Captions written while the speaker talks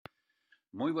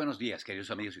Muy buenos días, queridos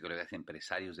amigos y colegas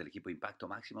empresarios del equipo Impacto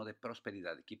Máximo de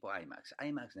Prosperidad, equipo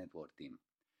IMAX Network Team.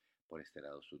 Por este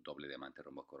lado, su doble diamante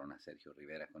rombo corona, Sergio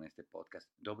Rivera, con este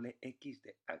podcast doble X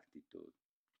de actitud.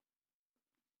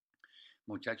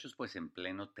 Muchachos, pues en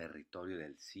pleno territorio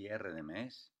del cierre de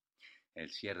mes, el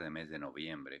cierre de mes de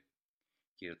noviembre,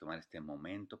 quiero tomar este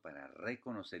momento para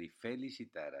reconocer y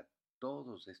felicitar a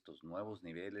todos estos nuevos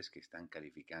niveles que están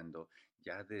calificando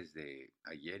ya desde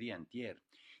ayer y antier.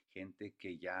 Gente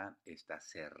que ya está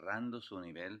cerrando su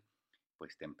nivel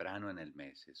pues temprano en el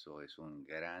mes. Eso es un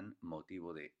gran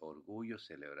motivo de orgullo,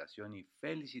 celebración y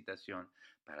felicitación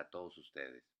para todos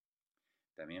ustedes.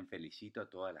 También felicito a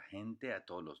toda la gente, a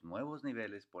todos los nuevos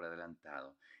niveles por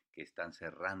adelantado que están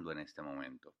cerrando en este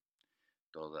momento.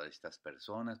 Todas estas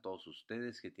personas, todos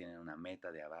ustedes que tienen una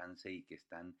meta de avance y que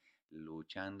están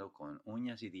luchando con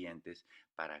uñas y dientes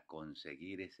para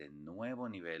conseguir ese nuevo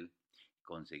nivel,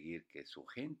 conseguir que su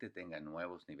gente tenga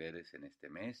nuevos niveles en este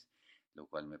mes, lo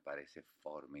cual me parece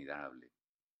formidable.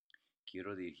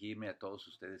 Quiero dirigirme a todos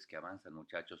ustedes que avanzan,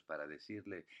 muchachos, para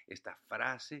decirle esta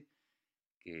frase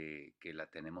que la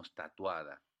tenemos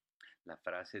tatuada. La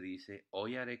frase dice,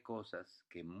 hoy haré cosas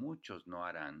que muchos no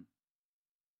harán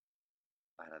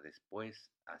para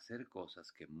después hacer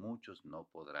cosas que muchos no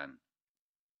podrán.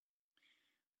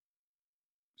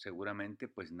 Seguramente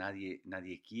pues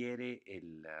nadie quiere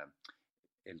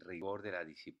el rigor de la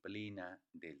disciplina,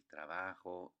 del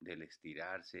trabajo, del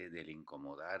estirarse, del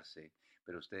incomodarse,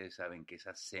 pero ustedes saben que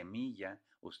esa semilla,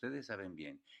 ustedes saben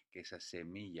bien que esa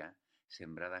semilla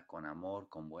sembrada con amor,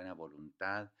 con buena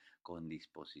voluntad, con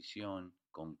disposición,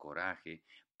 con coraje,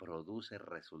 produce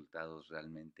resultados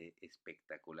realmente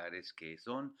espectaculares que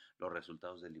son los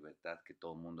resultados de libertad que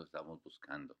todo el mundo estamos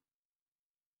buscando.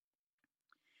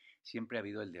 Siempre ha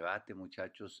habido el debate,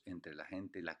 muchachos, entre la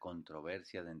gente, la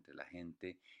controversia de entre la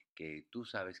gente, que tú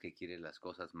sabes que quiere las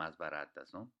cosas más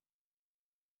baratas, ¿no?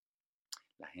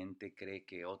 La gente cree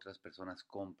que otras personas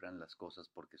compran las cosas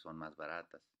porque son más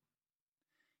baratas.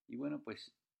 Y bueno,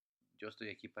 pues yo estoy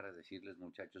aquí para decirles,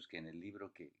 muchachos, que en el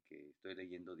libro que estoy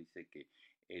leyendo dice que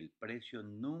el precio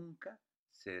nunca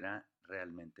será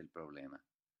realmente el problema.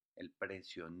 El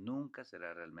precio nunca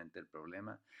será realmente el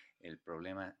problema. El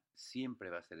problema siempre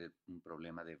va a ser un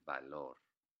problema de valor.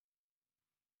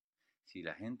 Si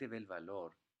la gente ve el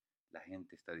valor, la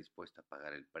gente está dispuesta a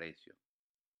pagar el precio.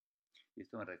 Y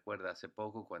esto me recuerda hace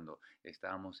poco cuando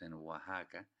estábamos en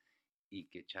Oaxaca y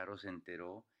que Charo se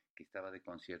enteró que estaba de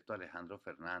concierto Alejandro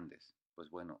Fernández. Pues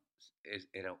bueno,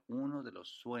 era uno de los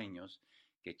sueños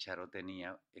que Charo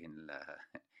tenía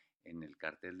en el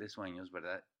cartel de sueños,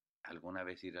 ¿verdad? Alguna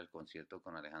vez ir al concierto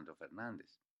con Alejandro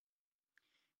Fernández.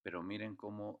 Pero miren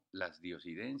cómo las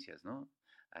diosidencias, ¿no?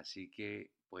 Así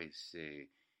que, pues,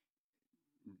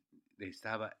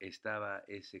 estaba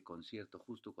ese concierto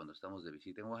justo cuando estamos de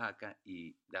visita en Oaxaca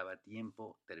y daba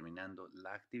tiempo, terminando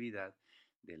la actividad,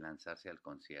 de lanzarse al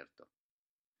concierto.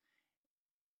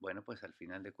 Bueno, pues al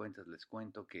final de cuentas les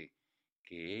cuento que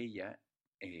ella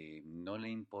no le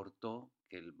importó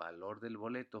que el valor del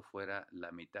boleto fuera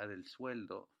la mitad del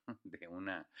sueldo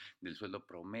del sueldo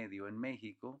promedio en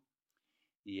México,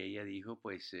 y ella dijo,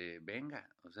 pues venga,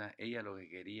 o sea, ella lo que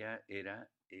quería era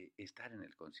estar en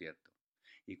el concierto.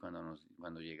 Y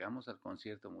cuando llegamos al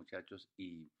concierto, muchachos,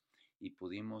 y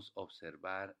pudimos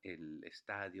observar el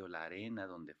estadio, la arena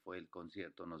donde fue el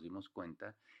concierto, nos dimos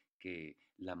cuenta que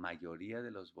la mayoría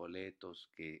de los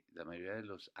boletos, que la mayoría de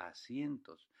los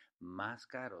asientos más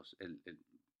caros,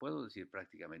 puedo decir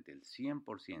prácticamente el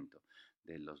 100%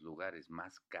 de los lugares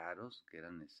más caros, que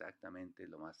eran exactamente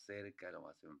lo más cerca, lo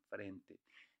más enfrente,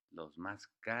 los más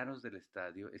caros del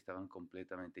estadio, estaban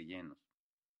completamente llenos.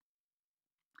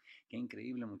 Qué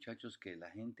increíble, muchachos, que la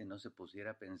gente no se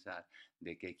pusiera a pensar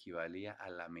de que equivalía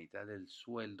a la mitad del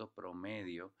sueldo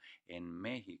promedio en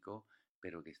México,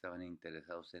 pero que estaban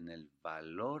interesados en el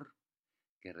valor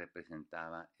que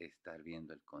representaba estar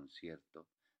viendo el concierto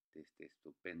de este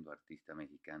estupendo artista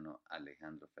mexicano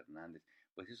Alejandro Fernández.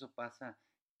 Pues eso pasa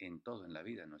en todo en la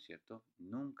vida, ¿no es cierto?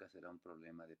 Nunca será un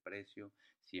problema de precio,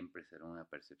 siempre será una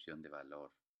percepción de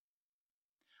valor.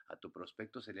 A tu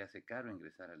prospecto se le hace caro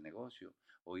ingresar al negocio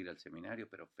o ir al seminario,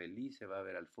 pero feliz se va a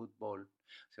ver al fútbol,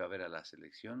 se va a ver a la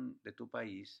selección de tu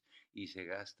país y se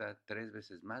gasta 3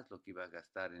 veces más lo que iba a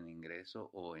gastar en ingreso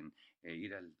o en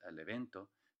ir al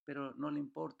evento, pero no le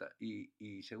importa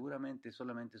y seguramente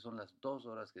solamente son las 2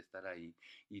 horas que estará ahí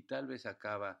y tal vez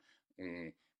acaba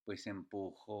pues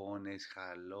empujones,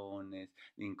 jalones,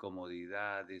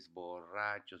 incomodidades,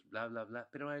 borrachos, bla, bla, bla,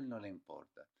 pero a él no le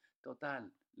importa.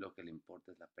 Total, lo que le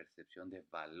importa es la percepción de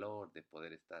valor de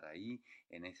poder estar ahí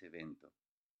en ese evento.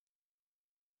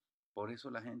 Por eso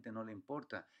la gente no le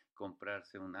importa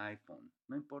comprarse un iPhone,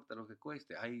 no importa lo que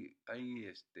cueste.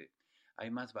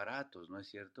 Hay más baratos, ¿no es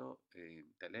cierto?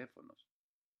 Teléfonos.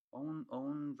 O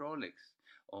un Rolex,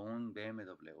 o un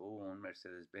BMW, o un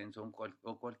Mercedes-Benz,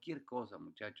 o cualquier cosa,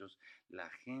 muchachos. La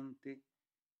gente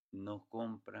no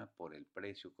compra por el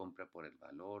precio, compra por el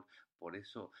valor. Por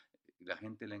eso la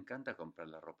gente le encanta comprar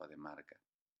la ropa de marca.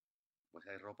 Pues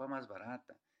hay ropa más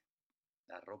barata.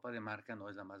 La ropa de marca no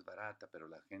es la más barata, pero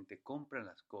la gente compra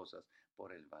las cosas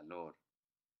por el valor.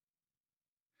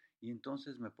 Y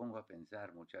entonces me pongo a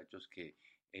pensar, muchachos, que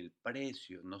el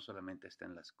precio no solamente está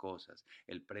en las cosas,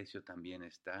 el precio también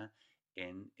está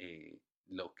en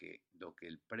lo que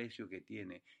el precio que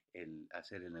tiene el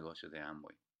hacer el negocio de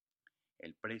Amway,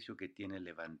 el precio que tiene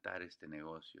levantar este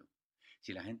negocio.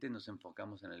 Si la gente nos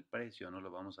enfocamos en el precio, no lo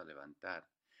vamos a levantar,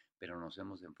 pero nos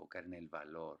hemos de enfocar en el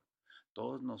valor.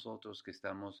 Todos nosotros que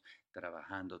estamos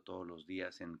trabajando todos los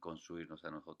días en construirnos a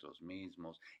nosotros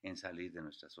mismos, en salir de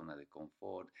nuestra zona de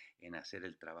confort, en hacer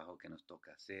el trabajo que nos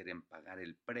toca hacer, en pagar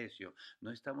el precio,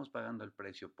 no estamos pagando el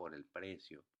precio por el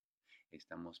precio,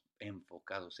 estamos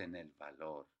enfocados en el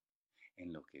valor,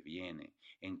 en lo que viene,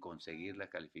 en conseguir la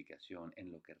calificación,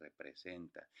 en lo que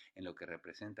representa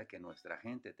que nuestra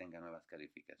gente tenga nuevas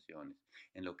calificaciones,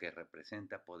 en lo que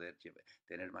representa poder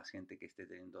tener más gente que esté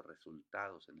teniendo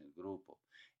resultados en el grupo,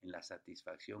 en la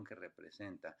satisfacción que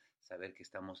representa saber que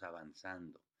estamos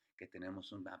avanzando, que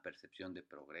tenemos una percepción de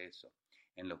progreso,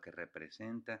 en lo que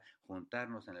representa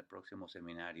juntarnos en el próximo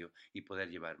seminario y poder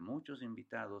llevar muchos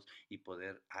invitados y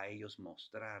poder a ellos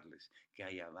mostrarles que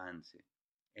hay avance,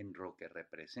 en lo que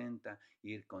representa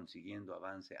ir consiguiendo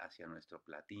avance hacia nuestro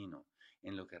platino,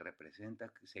 en lo que representa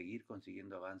seguir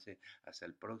consiguiendo avance hacia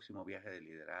el próximo viaje de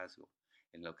liderazgo,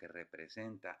 en lo que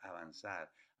representa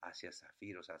avanzar hacia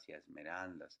zafiros, hacia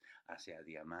esmeraldas, hacia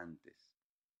diamantes.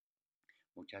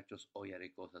 Muchachos, hoy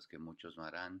haré cosas que muchos no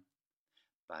harán,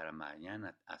 para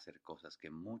mañana hacer cosas que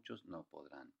muchos no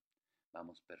podrán.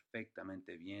 Vamos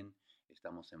perfectamente bien,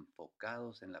 estamos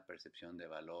enfocados en la percepción de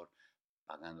valor,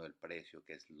 pagando el precio,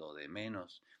 que es lo de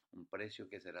menos, un precio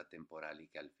que será temporal y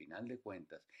que al final de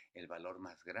cuentas el valor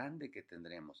más grande que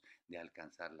tendremos de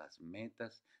alcanzar las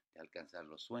metas, de alcanzar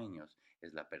los sueños,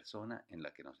 es la persona en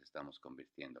la que nos estamos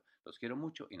convirtiendo. Los quiero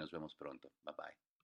mucho y nos vemos pronto. Bye bye.